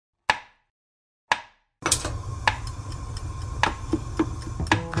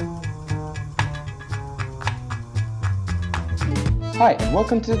Hi, and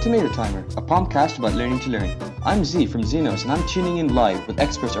welcome to the Tomato Timer, a Pomcast about learning to learn. I'm Z from ZNotes, and I'm tuning in live with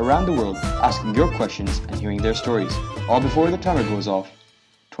experts around the world, asking your questions and hearing their stories, all before the timer goes off.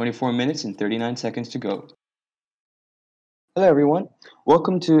 24 minutes and 39 seconds to go. Hello everyone,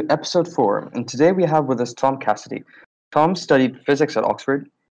 welcome to episode 4, and today we have with us Tom Cassidy. Tom studied physics at Oxford.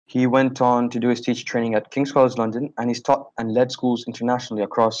 He went on to do his teacher training at King's College London, and he's taught and led schools internationally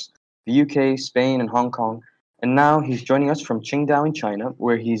across the UK, Spain, and Hong Kong. And now he's joining us from Qingdao in China,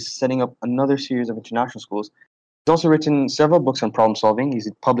 where he's setting up another series of international schools. He's also written several books on problem solving. He's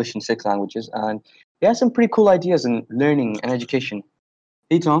published in 6 languages, and he has some pretty cool ideas in learning and education.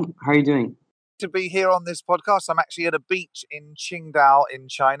 Hey Tom, how are you doing? To be here on this podcast. I'm actually at a beach in Qingdao in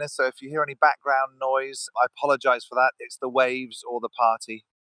China, so if you hear any background noise, I apologize for that. It's the waves or the party.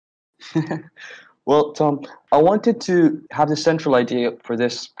 Well, Tom, I wanted to have the central idea for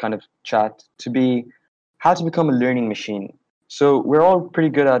this kind of chat to be how to become a learning machine. So we're all pretty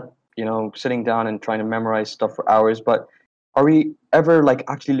good at, sitting down and trying to memorize stuff for hours, but are we ever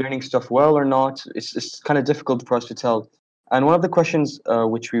actually learning stuff well or not? It's kind of difficult for us to tell. And one of the questions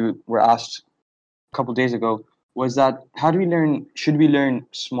which we were asked a couple of days ago was that how do we learn? Should we learn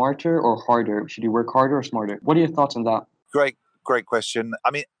smarter or harder? Should we work harder or smarter? What are your thoughts on that? Great question.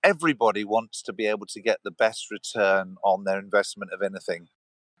 I mean, everybody wants to be able to get the best return on their investment of anything.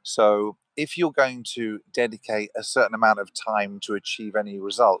 So if you're going to dedicate a certain amount of time to achieve any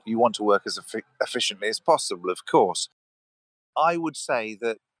result, you want to work as efficiently as possible, of course. I would say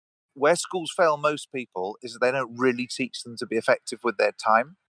that where schools fail most people is that they don't really teach them to be effective with their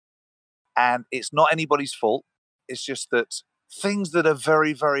time. And it's not anybody's fault. It's just that things that are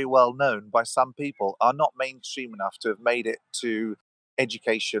very, very well known by some people are not mainstream enough to have made it to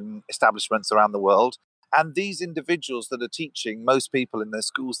education establishments around the world. And these individuals that are teaching most people in their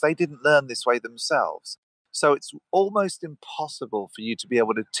schools, they didn't learn this way themselves. So it's almost impossible for you to be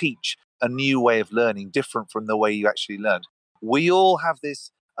able to teach a new way of learning different from the way you actually learned. We all have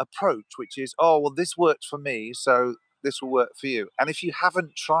this approach, which is, oh, well, this worked for me, so this will work for you. And if you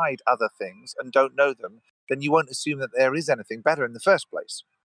haven't tried other things and don't know them, then you won't assume that there is anything better in the first place.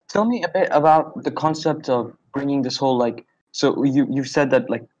 Tell me a bit about the concept of bringing this whole so you've said that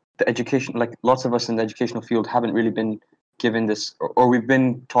the education, lots of us in the educational field haven't really been given this, or we've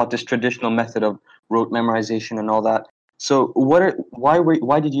been taught this traditional method of rote memorization and all that. So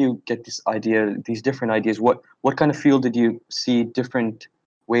why did you get this idea, these different ideas? What kind of field did you see different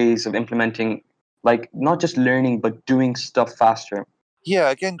ways of implementing, not just learning, but doing stuff faster?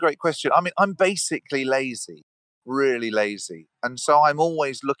 Yeah, again, great question. I mean, I'm basically lazy, really lazy. And so I'm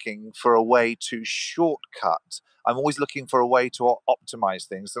always looking for a way to shortcut. I'm always looking for a way to optimize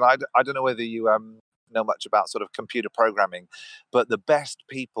things. And I don't know whether you know much about sort of computer programming, but the best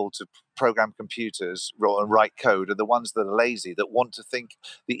people to program computers and write code are the ones that are lazy, that want to think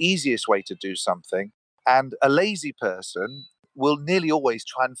the easiest way to do something. And a lazy person will nearly always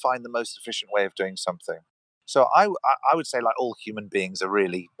try and find the most efficient way of doing something. So I would say all human beings are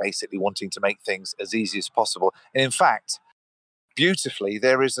really basically wanting to make things as easy as possible. And in fact, beautifully,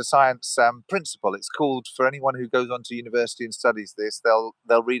 there is a science principle. It's called, for anyone who goes on to university and studies this,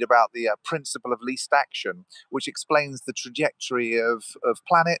 they'll read about the principle of least action, which explains the trajectory of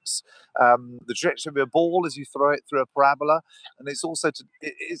planets, the trajectory of a ball as you throw it through a parabola. And it's also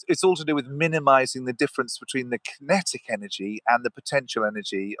it's all to do with minimizing the difference between the kinetic energy and the potential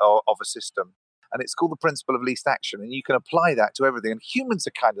energy of a system. And it's called the principle of least action. And you can apply that to everything. And humans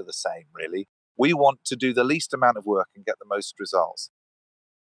are kind of the same, really. We want to do the least amount of work and get the most results.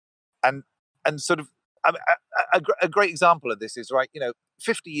 And sort of a great example of this is,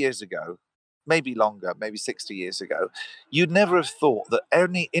 50 years ago, maybe longer, maybe 60 years ago, you'd never have thought that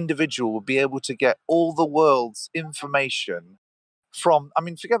any individual would be able to get all the world's information from,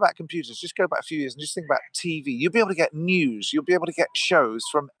 forget about computers, just go back a few years and just think about TV. You'll be able to get news, you'll be able to get shows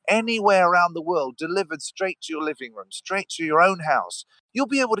from anywhere around the world delivered straight to your living room, straight to your own house. You'll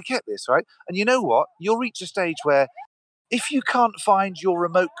be able to get this, right? And you know what? You'll reach a stage where if you can't find your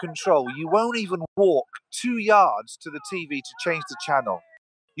remote control, you won't even walk 2 yards to the TV to change the channel.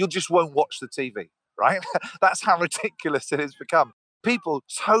 You just won't watch the TV, right? That's how ridiculous it has become. People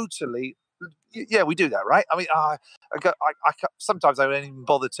totally... Yeah, we do that, right? Sometimes I don't even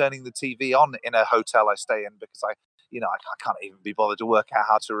bother turning the TV on in a hotel I stay in because I can't even be bothered to work out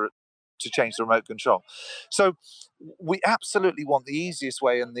how to change the remote control. So we absolutely want the easiest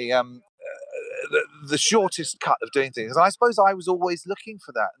way and the shortest cut of doing things. And I suppose I was always looking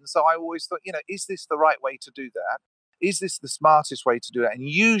for that. And so I always thought, is this the right way to do that? Is this the smartest way to do it? And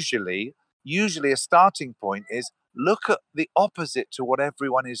usually a starting point is look at the opposite to what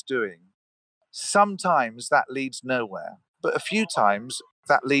everyone is doing. Sometimes that leads nowhere. but a few times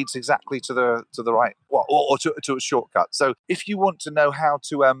that leads exactly to the right, well, or to a shortcut. So if you want to know how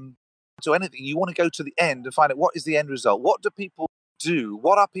to anything, you want to go to the end and find out what is the end result. What do people do?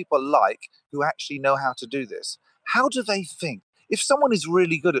 What are people like who actually know how to do this? How do they think? If someone is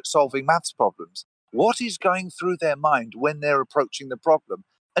really good at solving maths problems, what is going through their mind when they're approaching the problem?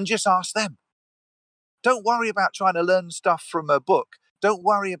 And just ask them. Don't worry about trying to learn stuff from a book. Don't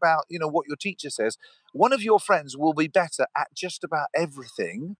worry about, what your teacher says. One of your friends will be better at just about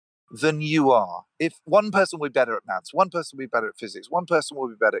everything than you are. If one person will be better at maths, one person will be better at physics, one person will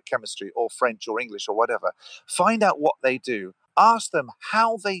be better at chemistry or French or English or whatever, find out what they do. Ask them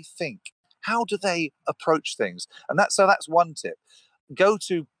how they think. How do they approach things? And that's one tip. Go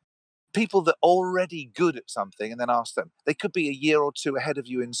to people that are already good at something and then ask them. They could be a year or two ahead of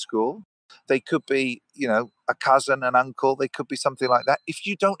you in school. They could be, a cousin, an uncle. They could be something like that. If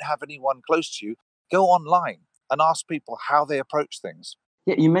you don't have anyone close to you, go online and ask people how they approach things.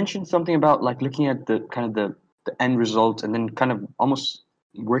 Yeah, you mentioned something about like looking at the kind of the end result and then kind of almost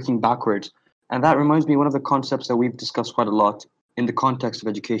working backwards. And that reminds me of one of the concepts that we've discussed quite a lot in the context of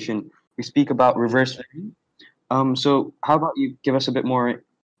education. We speak about reverse learning. So how about you give us a bit more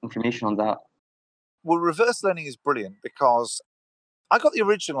information on that? Well, reverse learning is brilliant because I got the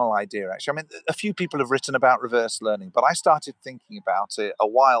original idea, actually. I mean, a few people have written about reverse learning, but I started thinking about it a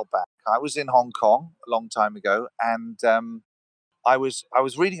while back. I was in Hong Kong a long time ago, and I was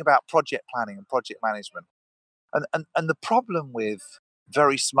reading about project planning and project management. And the problem with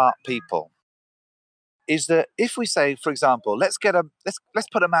very smart people is that if we say, for example, let's put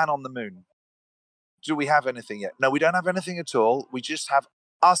a man on the moon. Do we have anything yet? No, we don't have anything at all. We just have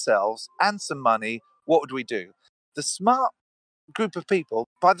ourselves and some money. What would we do? The smart group of people,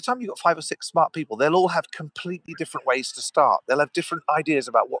 by the time you've got 5 or 6 smart people, they'll all have completely different ways to start. They'll have different ideas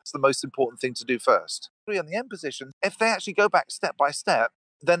about what's the most important thing to do first. On the end position, if they actually go back step by step,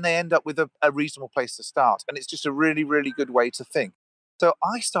 then they end up with a reasonable place to start. And it's just a really, really good way to think. So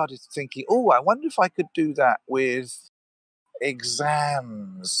I started thinking, I wonder if I could do that with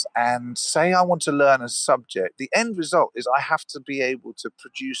exams. And say I want to learn a subject. The end result is I have to be able to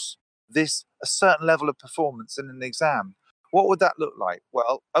produce a certain level of performance in an exam. What would that look like?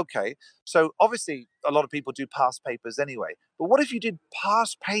 Well, okay. So obviously a lot of people do past papers anyway. But what if you did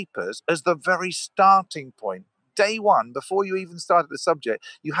past papers as the very starting point? Day one, before you even started the subject,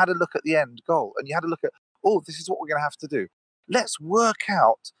 you had to look at the end goal and you had to look at, this is what we're going to have to do. Let's work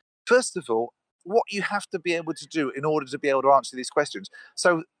out, first of all, what you have to be able to do in order to be able to answer these questions.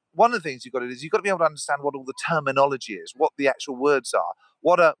 So one of the things you've got to do is you've got to be able to understand what all the terminology is, what the actual words are,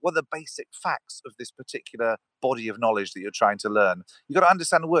 what are the basic facts of this particular body of knowledge that you're trying to learn. You've got to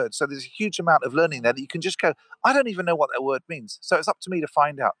understand the words. So there's a huge amount of learning there that you can just go, I don't even know what that word means. So it's up to me to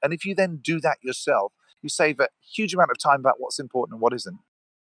find out. And if you then do that yourself, you save a huge amount of time about what's important and what isn't.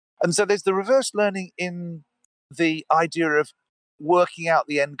 And so there's the reverse learning in the idea of working out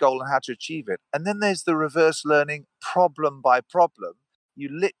the end goal and how to achieve it. And then there's the reverse learning problem by problem. You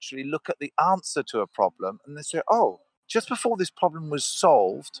literally look at the answer to a problem and they say, just before this problem was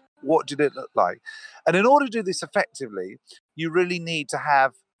solved, what did it look like? And in order to do this effectively, you really need to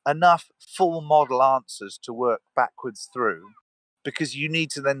have enough full model answers to work backwards through, because you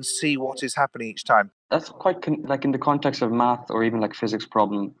need to then see what is happening each time. That's quite like in the context of math or even like physics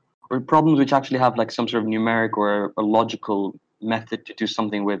problem, or problems which actually have like some sort of numeric or a logical method to do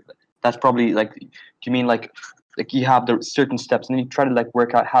something with. That's probably like, do you mean like you have the certain steps and then you try to like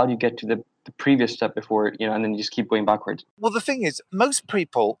work out how do you get to the previous step before, and then you just keep going backwards? Well, the thing is, most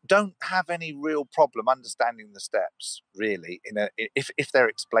people don't have any real problem understanding the steps, really, if they're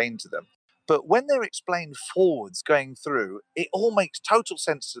explained to them. But when they're explained forwards going through, it all makes total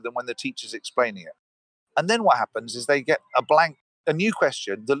sense to them when the teacher's explaining it. And then what happens is they get a new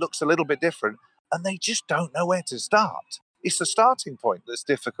question that looks a little bit different, and they just don't know where to start. It's the starting point that's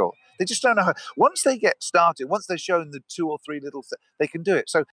difficult. They just don't know how. Once they get started, once they're shown the 2 or 3 little things, they can do it.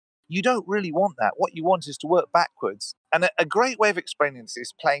 So you don't really want that. What you want is to work backwards. And a great way of explaining this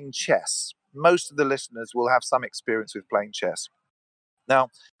is playing chess. Most of the listeners will have some experience with playing chess. Now,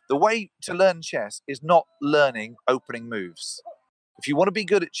 the way to learn chess is not learning opening moves. If you want to be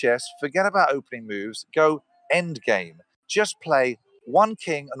good at chess, forget about opening moves. Go end game. Just play 1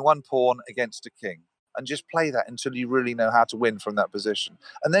 king and 1 pawn against a king. And just play that until you really know how to win from that position.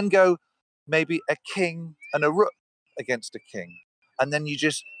 And then go maybe a king and a rook against a king. And then you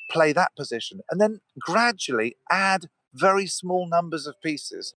just play that position. And then gradually add very small numbers of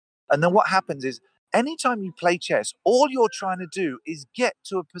pieces. And then what happens is, anytime you play chess, all you're trying to do is get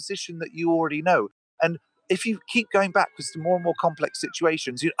to a position that you already know. And if you keep going backwards to more and more complex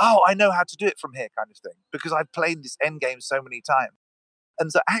situations, I know how to do it from here kind of thing, because I've played this end game so many times.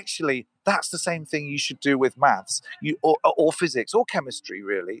 And so actually, that's the same thing you should do with maths, or physics, or chemistry,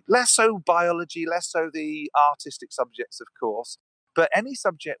 really. Less so biology, less so the artistic subjects, of course. But any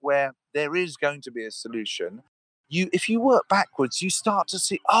subject where there is going to be a solution, if you work backwards, you start to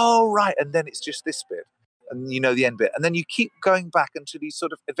see, oh, right, and then it's just this bit, and you know the end bit. And then you keep going back until you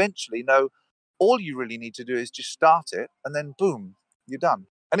sort of eventually know all you really need to do is just start it, and then boom, you're done.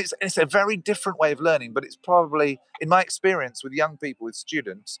 And it's a very different way of learning, but it's probably, in my experience with young people, with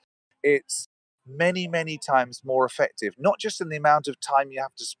students, it's many, many times more effective, not just in the amount of time you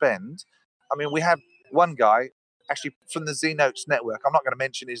have to spend. I mean, we had one guy, actually from the ZNotes network. I'm not going to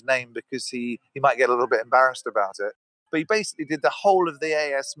mention his name because he might get a little bit embarrassed about it. But he basically did the whole of the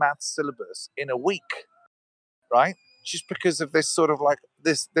AS maths syllabus in a week, right? Just because of this sort of like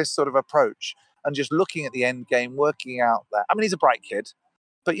this sort of approach, and just looking at the end game, working out that. I mean, he's a bright kid,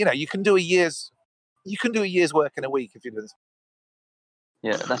 but you can do a year's work in a week if you do this.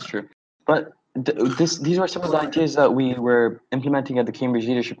 Yeah, that's true. But these were some of the ideas that we were implementing at the Cambridge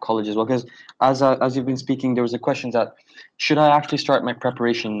Leadership College as well. Because as you've been speaking, there was a question that should I actually start my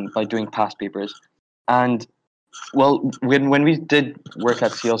preparation by doing past papers? And well, when we did work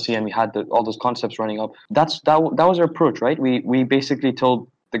at CLC and we had all those concepts running up, that was our approach, right? We basically told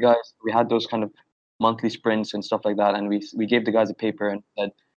the guys, we had those kind of monthly sprints and stuff like that, and we gave the guys a paper and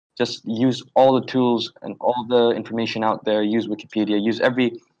said, just use all the tools and all the information out there. Use Wikipedia. Use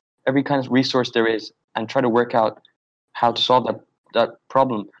every kind of resource there is, and try to work out how to solve that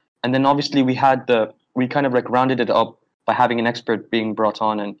problem. And then obviously we kind of like rounded it up by having an expert being brought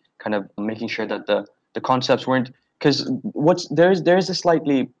on and kind of making sure that the concepts weren't, because there's a slight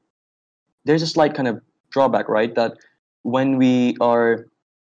kind of drawback, right? That when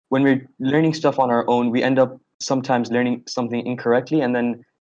we're learning stuff on our own, we end up sometimes learning something incorrectly, and then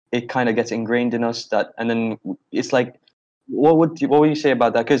it kind of gets ingrained in us, and then it's like, what would you say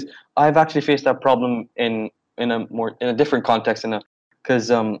about that? Because I've actually faced that problem in a different context,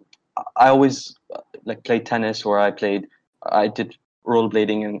 because I always like played tennis, or I did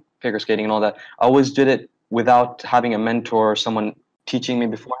rollerblading and figure skating and all that. I always did it without having a mentor or someone teaching me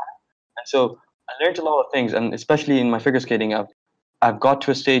beforehand, and so I learned a lot of things. And especially in my figure skating, I've got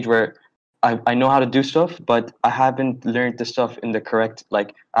to a stage where I know how to do stuff, but I haven't learned the stuff in the correct,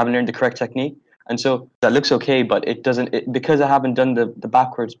 like I haven't learned the correct technique. And so that looks okay, but it doesn't, because I haven't done the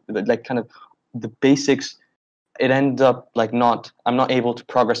backwards, like kind of the basics, it ends up like I'm not able to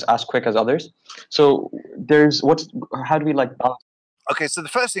progress as quick as others. So how do we like balance? Okay, so the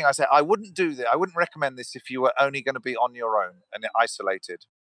first thing I say, I wouldn't do that. I wouldn't recommend this if you were only going to be on your own and isolated.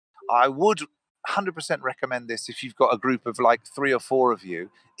 I would 100% recommend this if you've got a group of like 3 or 4 of you.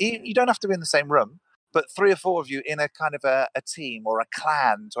 You don't have to be in the same room, but 3 or 4 of you in a kind of a team or a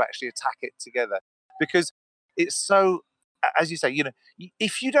clan to actually attack it together. Because it's so, as you say,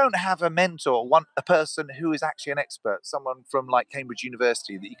 if you don't have a mentor, a person who is actually an expert, someone from like Cambridge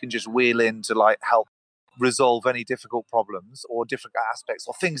University that you can just wheel in to like help resolve any difficult problems or different aspects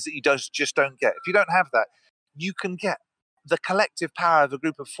or things that you just don't get. If you don't have that, you can get the collective power of a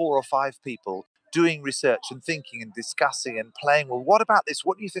group of 4 or 5 people doing research and thinking and discussing and playing. Well, what about this?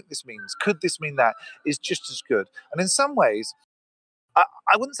 What do you think this means? Could this mean that? Is just as good. And in some ways,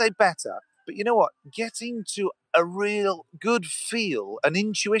 I wouldn't say better, but you know what? Getting to a real good feel, an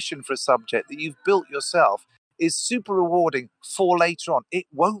intuition for a subject that you've built yourself is super rewarding for later on. It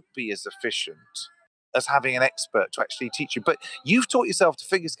won't be as efficient as having an expert to actually teach you. But you've taught yourself to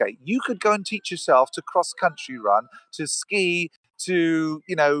figure skate. You could go and teach yourself to cross country run, to ski, to,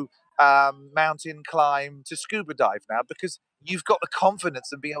 mountain climb, to scuba dive now, because you've got the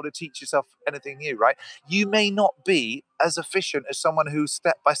confidence of being able to teach yourself anything new, right? You may not be as efficient as someone who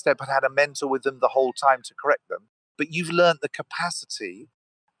step by step had a mentor with them the whole time to correct them, but you've learned the capacity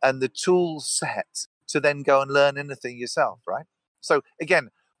and the tool set to then go and learn anything yourself, right? So again,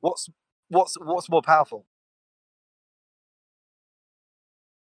 what's more powerful?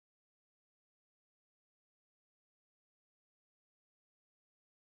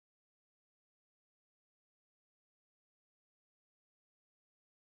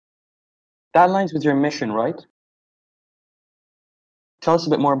 That aligns with your mission, right? Tell us a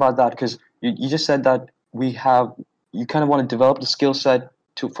bit more about that, because you just said that you kind of want to develop the skill set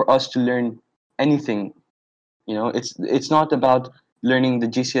for us to learn anything. It's not about learning the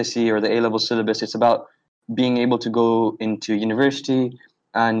GCSE or the A-level syllabus. It's about being able to go into university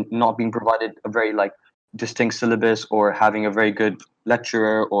and not being provided a very like distinct syllabus, or having a very good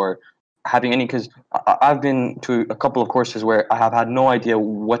lecturer, or having any, because I've been to a couple of courses where I have had no idea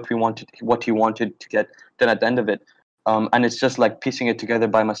what he wanted to get done at the end of it, and it's just like piecing it together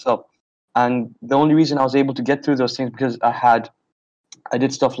by myself. And the only reason I was able to get through those things because I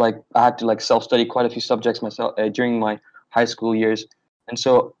did stuff like I had to like self study quite a few subjects myself during my high school years, and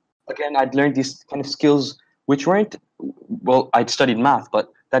so again I'd learned these kind of skills which weren't, well, I'd studied math,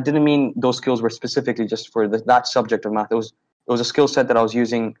 but that didn't mean those skills were specifically just for that subject of math. It was a skill set that I was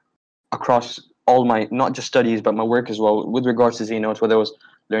using across all my, not just studies but my work as well, with regards to ZNotes, whether it was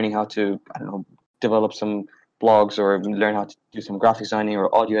learning how to, I don't know, develop some blogs or learn how to do some graphic designing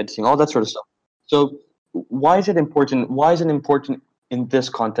or audio editing, all that sort of stuff. So why is it important? Why is it important in this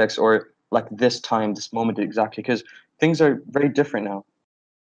context, or like this time, this moment exactly? Because things are very different now.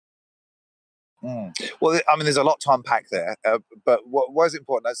 Well, I mean, there's a lot to unpack there, but what was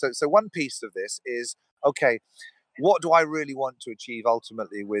important? So one piece of this is, okay, what do I really want to achieve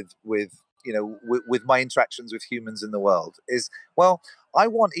ultimately with my interactions with humans in the world? Is, well, I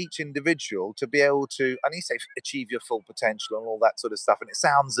want each individual to be able to, and you say achieve your full potential and all that sort of stuff, and it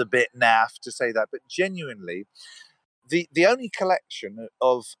sounds a bit naff to say that, but genuinely, the only collection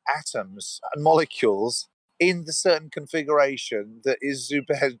of atoms and molecules in the certain configuration that is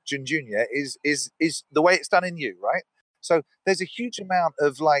Zubair Junjunia is the way it's done in you, right? So there's a huge amount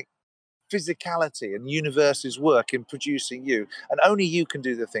of like physicality and universe's work in producing you, and only you can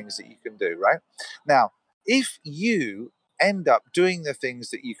do the things that you can do, right? Now, if you end up doing the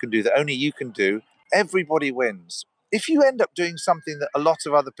things that you can do that only you can do, everybody wins. If you end up doing something that a lot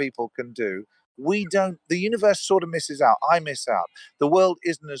of other people can do, we don't, the universe sort of misses out. I miss out. The world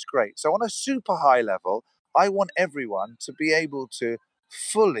isn't as great. So on a super high level, I want everyone to be able to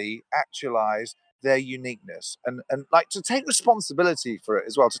fully actualize their uniqueness, and like to take responsibility for it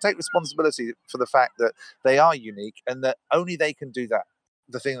as well, to take responsibility for the fact that they are unique and that only they can do that,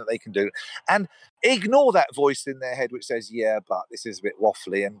 the thing that they can do, and ignore that voice in their head which says, yeah, but this is a bit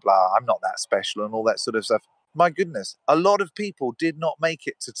waffly and blah, I'm not that special and all that sort of stuff. My goodness, a lot of people did not make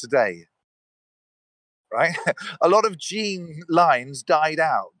it to today, right? A lot of gene lines died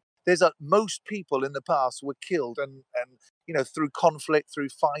out. There's most people in the past were killed and through conflict, through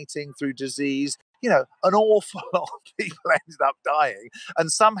fighting, through disease. An awful lot of people ended up dying,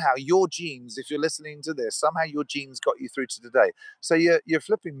 and somehow your genes, if you're listening to this, somehow your genes got you through to today. So you're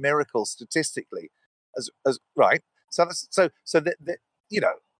flipping miracle statistically, as right. So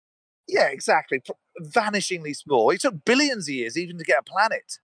yeah, exactly. Vanishingly small. It took billions of years even to get a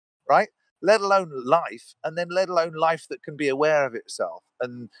planet, right? Let alone life, and then let alone life that can be aware of itself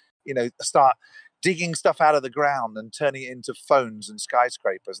and, start digging stuff out of the ground and turning it into phones and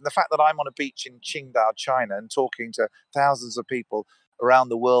skyscrapers. And the fact that I'm on a beach in Qingdao, China, and talking to thousands of people around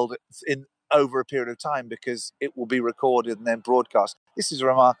the world in over a period of time because it will be recorded and then broadcast. This is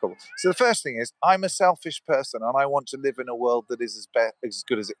remarkable. So the first thing is, I'm a selfish person and I want to live in a world that is as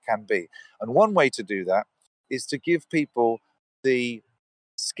good as it can be. And one way to do that is to give people the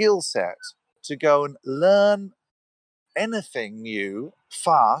skill set to go and learn anything new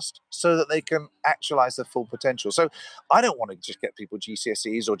fast so that they can actualize their full potential. So I don't want to just get people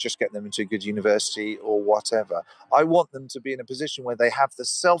GCSEs or just get them into a good university or whatever. I want them to be in a position where they have the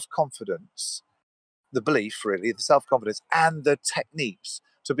self-confidence, the belief really, the self-confidence and the techniques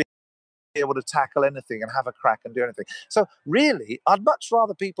to be able to tackle anything and have a crack and do anything. So really, I'd much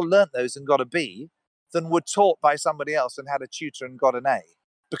rather people learnt those and got a B than were taught by somebody else and had a tutor and got an A,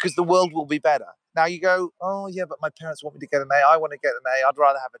 because the world will be better. Now you go, oh yeah, but my parents want me to get an A. I want to get an A. I'd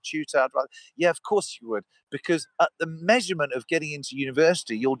rather have a tutor. Yeah, of course you would, because at the measurement of getting into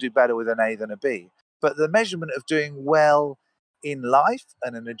university, you'll do better with an A than a B. But the measurement of doing well in life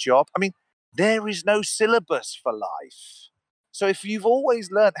and in a job, I mean, there is no syllabus for life. So if you've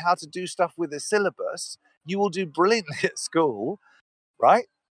always learned how to do stuff with a syllabus, you will do brilliantly at school, right?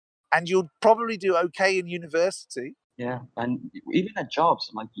 And you'll probably do okay in university. Yeah, and even at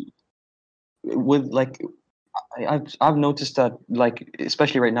jobs, like with like I've noticed that, like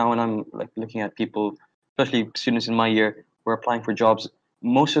especially right now when I'm like looking at people, especially students in my year who are applying for jobs,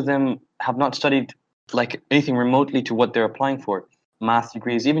 most of them have not studied like anything remotely to what they're applying for. Math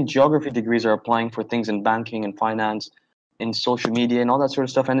degrees, even geography degrees are applying for things in banking and finance, in social media and all that sort of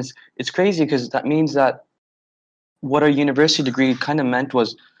stuff. And it's crazy because that means that what our university degree kind of meant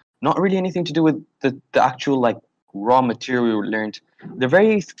was not really anything to do with the actual like raw material we learned. There are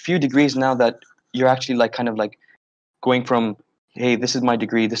very few degrees now that you're actually like kind of like going from, hey, this is my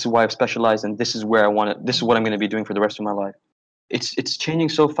degree, this is why I've specialized, and this is where I want it, this is what I'm going to be doing for the rest of my life. It's changing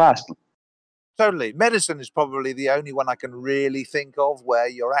so fast. Totally. Medicine is probably the only one I can really think of where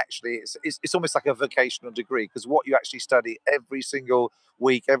you're actually, it's almost like a vocational degree, because what you actually study every single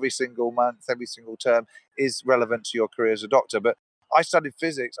week, every single month, every single term is relevant to your career as a doctor. But I studied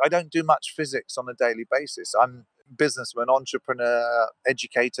physics. I don't do much physics on a daily basis. I'm a businessman, entrepreneur,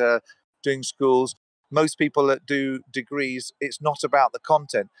 educator, doing schools. Most people that do degrees, it's not about the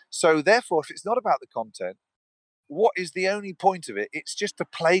content. So therefore, if it's not about the content, what is the only point of it? It's just a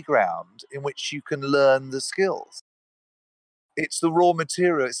playground in which you can learn the skills. It's the raw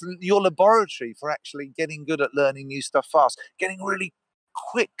material. It's your laboratory for actually getting good at learning new stuff fast, getting really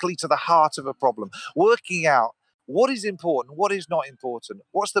quickly to the heart of a problem, working out what is important, what is not important,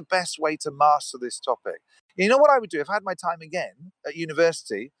 what's the best way to master this topic. You know what I would do if I had my time again at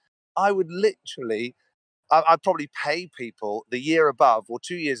university? I would literally I'd probably pay people the year above or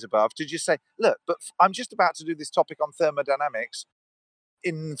 2 years above to just say, look, but I'm just about to do this topic on thermodynamics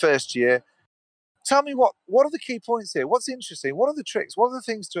in first year. Tell me what are the key points here? What's interesting? What are the tricks? What are the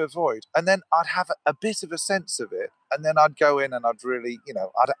things to avoid? And then I'd have a bit of a sense of it. And then I'd go in and I'd really,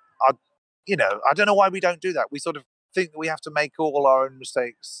 I don't know why we don't do that. We sort of think that we have to make all our own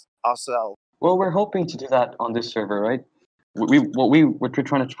mistakes ourselves. Well, we're hoping to do that on this server, right? What we're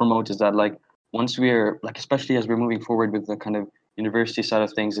trying to promote is that, like, once we're like, especially as we're moving forward with the kind of university side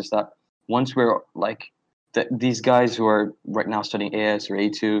of things, is that once we're like these guys who are right now studying AS or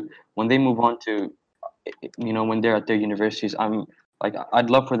A2, when they move on to, when they're at their universities, I'd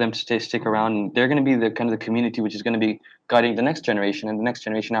love for them to stick around. And they're going to be the kind of the community which is going to be guiding the next generation and the next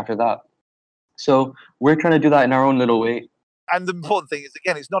generation after that. So we're trying to do that in our own little way. And the important thing is,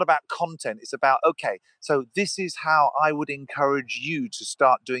 again, it's not about content. It's about, okay, so this is how I would encourage you to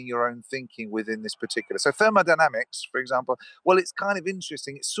start doing your own thinking within this particular. So thermodynamics, for example, well, it's kind of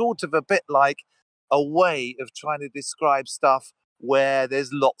interesting. It's sort of a bit like a way of trying to describe stuff where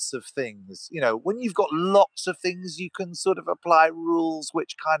there's lots of things. When you've got lots of things, you can sort of apply rules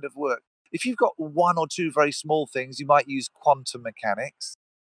which kind of work. If you've got one or two very small things, you might use quantum mechanics.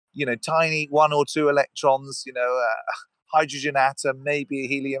 Tiny one or two electrons, hydrogen atom, maybe a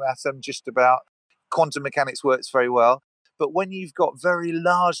helium atom, just about. Quantum mechanics works very well. But when you've got very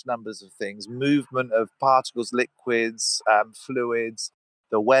large numbers of things, movement of particles, liquids, fluids,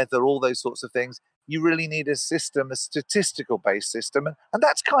 the weather, all those sorts of things, you really need a system, a statistical based system. And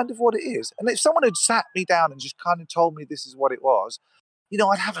that's kind of what it is. And if someone had sat me down and just kind of told me this is what it was,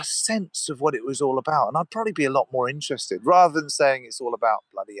 I'd have a sense of what it was all about, and I'd probably be a lot more interested, rather than saying it's all about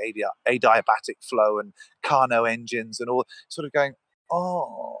bloody adiabatic flow and Carnot engines and all, sort of going,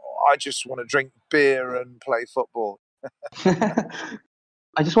 oh, I just want to drink beer and play football.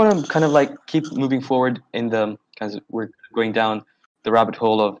 I just want to kind of like keep moving forward in the, because we're going down the rabbit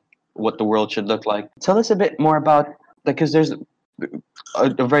hole of what the world should look like. Tell us a bit more about, like, because there's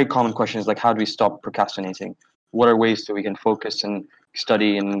a very common question is like, how do we stop procrastinating? What are ways that we can focus and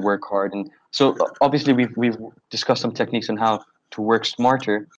study and work hard? And so obviously we've discussed some techniques on how to work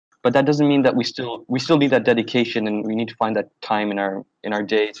smarter, but that doesn't mean that we still need that dedication, and we need to find that time in our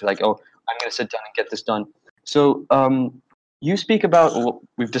day to, like, oh, I'm going to sit down and get this done. So you speak about, well,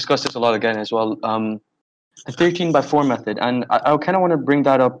 we've discussed this a lot again as well, the 13x4 method, and I kind of want to bring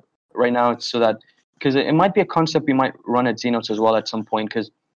that up right now, so that, because it might be a concept we might run at ZNotes as well at some point,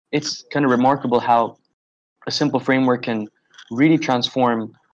 because it's kind of remarkable how a simple framework can really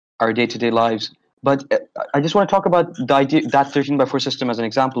transform our day-to-day lives. But I just want to talk about the idea, that 13x4 system as an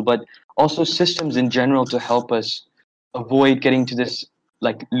example, but also systems in general, to help us avoid getting to this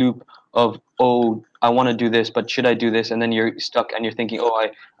like loop of, oh, I want to do this, but should I do this? And then you're stuck and you're thinking, oh,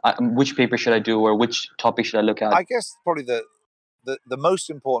 which paper should I do, or which topic should I look at? I guess probably the most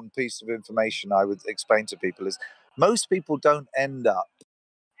important piece of information I would explain to people is most people don't end up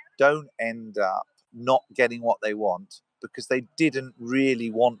not getting what they want because they didn't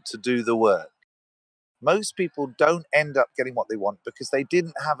really want to do the work. Most people don't end up getting what they want because they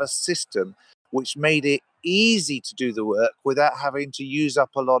didn't have a system which made it easy to do the work without having to use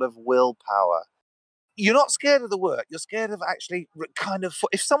up a lot of willpower. You're not scared of the work. You're scared of actually kind of,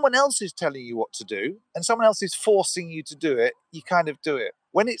 if someone else is telling you what to do and someone else is forcing you to do it, you kind of do it.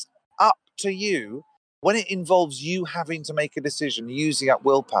 When it's up to you, when it involves you having to make a decision, using up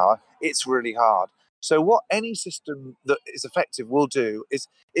willpower, it's really hard. So what any system that is effective will do is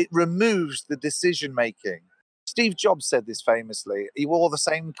it removes the decision making. Steve Jobs said this famously. He wore the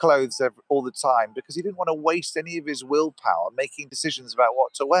same clothes all the time because he didn't want to waste any of his willpower making decisions about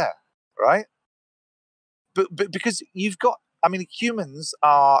what to wear, right? But because you've got, I mean, humans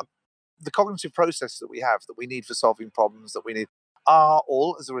are the cognitive processes that we have, that we need for solving problems, that we need, are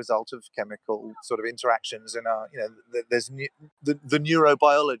all as a result of chemical sort of interactions in our, there's the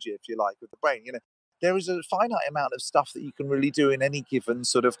neurobiology, if you like, of the brain. There is a finite amount of stuff that you can really do in any given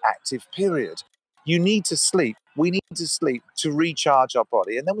sort of active period. You need to sleep. We need to sleep to recharge our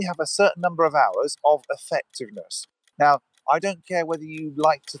body. And then we have a certain number of hours of effectiveness. Now, I don't care whether you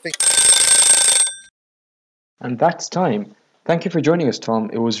like to think. And that's time. Thank you for joining us, Tom.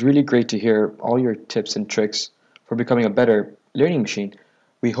 It was really great to hear all your tips and tricks for becoming a better learning machine.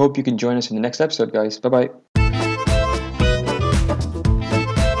 We hope you can join us in the next episode, guys. Bye-bye.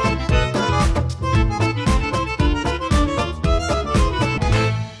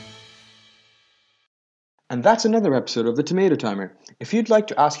 And that's another episode of the Tomato Timer. If you'd like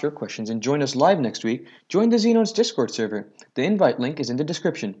to ask your questions and join us live next week, join the ZNotes Discord server. The invite link is in the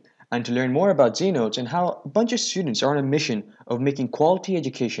description. And to learn more about ZNotes and how a bunch of students are on a mission of making quality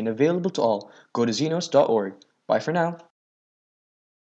education available to all, go to znotes.org. Bye for now.